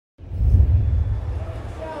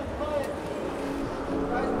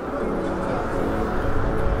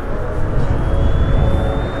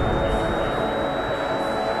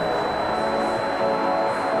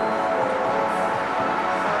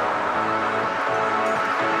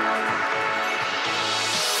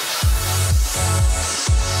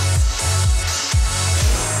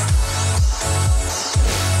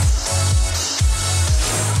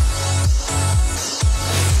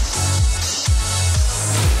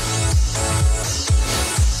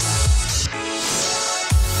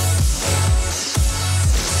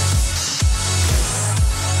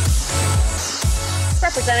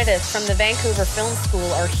representatives from the Vancouver Film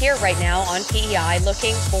School are here right now on PEI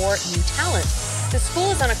looking for new talent. The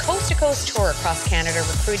school is on a coast-to-coast tour across Canada,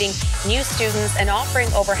 recruiting new students and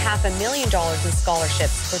offering over $500,000 in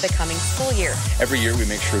scholarships for the coming school year. Every year we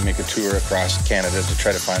make sure we make a tour across Canada to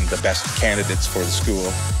try to find the best candidates for the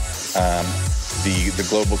school. The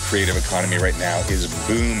global creative economy right now is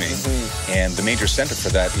booming, and the major center for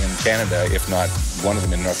that in Canada, if not one of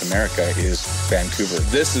them in North America, is Vancouver.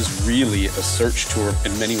 This is really a search tour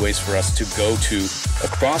in many ways for us to go to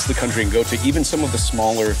across the country and go to even some of the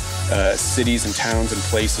smaller cities and towns and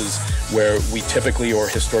places where we typically or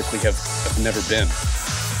historically have never been.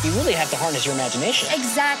 You really have to harness your imagination.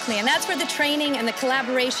 Exactly, and that's where the training and the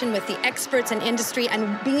collaboration with the experts in industry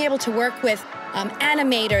and being able to work with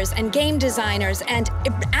animators and game designers and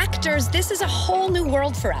actors, this is a whole new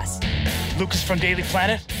world for us. Lucas from Daily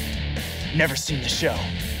Planet? Never seen the show.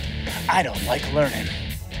 I don't like learning.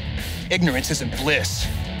 Ignorance isn't bliss.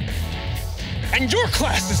 And your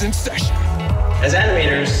class is in session. As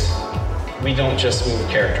animators, we don't just move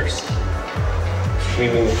characters. We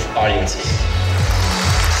move audiences.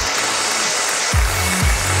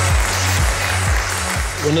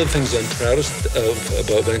 One of the things I'm proudest of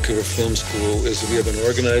about Vancouver Film School is that we have an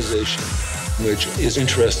organization which is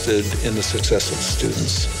interested in the success of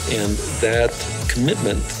students. And that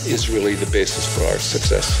commitment is really the basis for our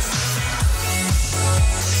success.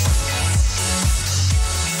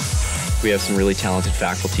 We have some really talented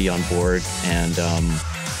faculty on board, and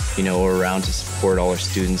we're around to support all our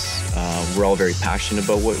students. We're all very passionate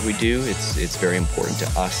about what we do. It's very important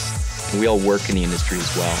to us, and we all work in the industry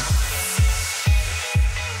as well.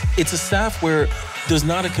 It's a staff where there's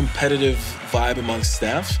not a competitive vibe amongst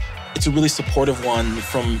staff. It's a really supportive one,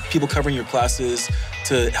 from people covering your classes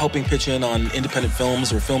to helping pitch in on independent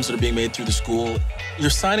films or films that are being made through the school. You're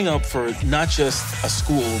signing up for not just a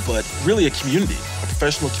school, but really a community, a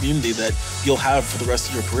professional community that you'll have for the rest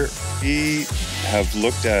of your career. We have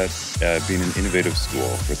looked at being an innovative school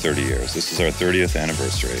for 30 years. This is our 30th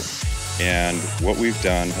anniversary. And what we've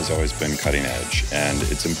done has always been cutting edge. And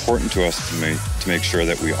it's important to us to make sure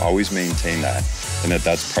that we always maintain that, and that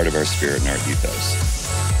that's part of our spirit and our ethos.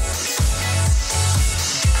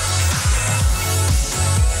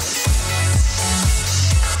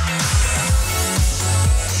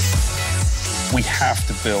 We have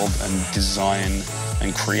to build and design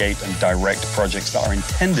and create and direct projects that are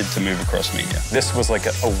intended to move across media. This was like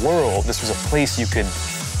a world, this was a place you could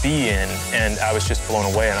be in, and I was just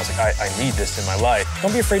blown away, and I was like, I need this in my life.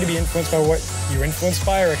 Don't be afraid to be influenced by what you're influenced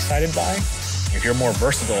by or excited by. If you're more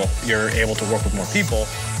versatile, you're able to work with more people.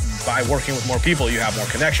 By working with more people, you have more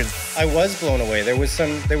connections. I was blown away. There was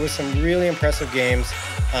some really impressive games,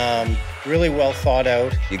 really well thought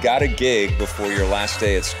out. You got a gig before your last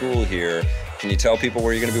day at school here. Can you tell people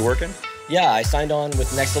where you're going to be working? Yeah, I signed on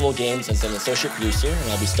with Next Level Games as an associate producer,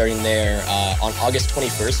 and I'll be starting there on August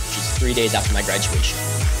 21st, which is 3 days after my graduation.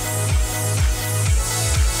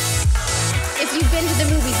 If you've been to the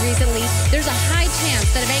movies recently, there's a high chance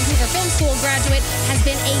that a Vancouver Film School graduate has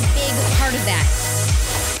been a big part of that.